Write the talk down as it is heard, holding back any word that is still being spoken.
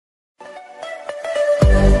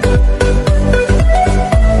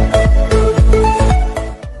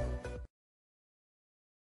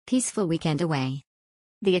Peaceful weekend away.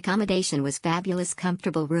 The accommodation was fabulous,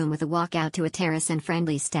 comfortable room with a walkout to a terrace and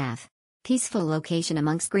friendly staff. Peaceful location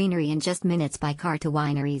amongst greenery and just minutes by car to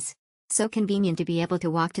wineries. So convenient to be able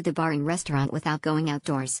to walk to the bar and restaurant without going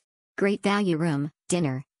outdoors. Great value room,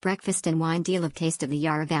 dinner, breakfast and wine deal of Taste of the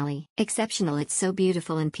Yarra Valley. Exceptional, it's so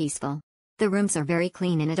beautiful and peaceful. The rooms are very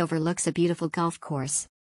clean and it overlooks a beautiful golf course.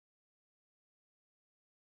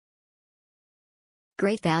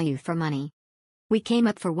 Great value for money. We came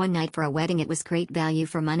up for one night for a wedding. It was great value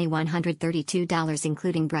for money, $132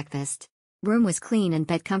 including breakfast. Room was clean and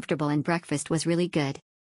bed comfortable and breakfast was really good.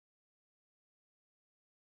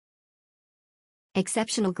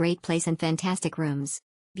 Exceptional, great place and fantastic rooms.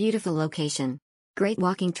 Beautiful location. Great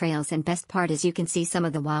walking trails and best part is you can see some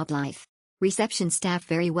of the wildlife. Reception staff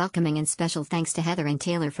very welcoming and special thanks to Heather and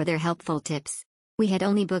Taylor for their helpful tips. We had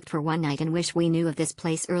only booked for one night and wish we knew of this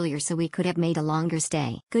place earlier so we could have made a longer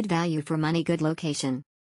stay. Good value for money, good location.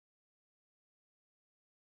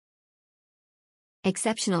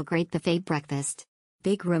 Exceptional, great buffet breakfast.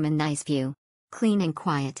 Big room and nice view. Clean and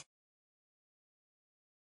quiet.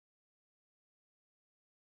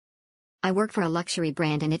 I work for a luxury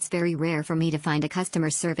brand and it's very rare for me to find a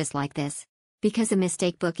customer service like this. Because of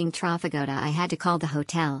mistake booking Trafigura, I had to call the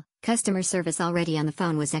hotel. Customer service already on the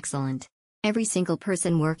phone was excellent. Every single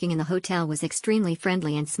person working in the hotel was extremely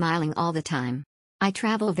friendly and smiling all the time. I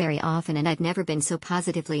travel very often and I've never been so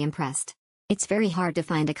positively impressed. It's very hard to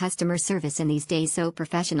find a customer service in these days so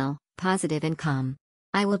professional, positive and calm.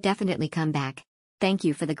 I will definitely come back. Thank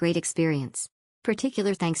you for the great experience.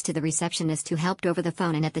 Particular thanks to the receptionist who helped over the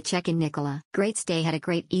phone and at the check-in, Nicola. Great stay, had a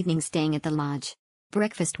great evening staying at the lodge.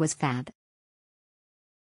 Breakfast was fab.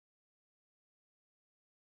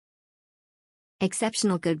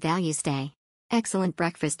 Exceptional, good value stay. Excellent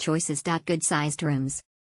breakfast choices. Good sized rooms.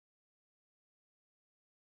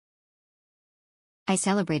 I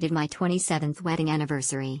celebrated my 27th wedding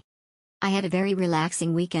anniversary. I had a very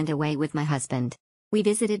relaxing weekend away with my husband. We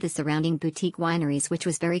visited the surrounding boutique wineries, which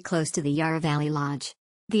was very close to the Yarra Valley Lodge.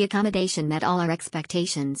 The accommodation met all our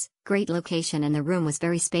expectations, great location and the room was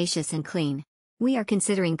very spacious and clean. We are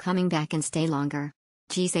considering coming back and stay longer.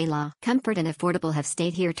 Gisela, comfort and affordable, have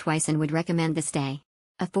stayed here twice and would recommend the stay.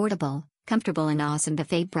 Affordable, comfortable and awesome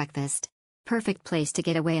buffet breakfast. Perfect place to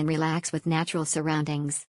get away and relax with natural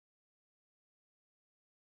surroundings.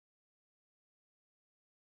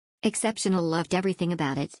 Exceptional, loved everything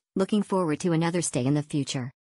about it, looking forward to another stay in the future.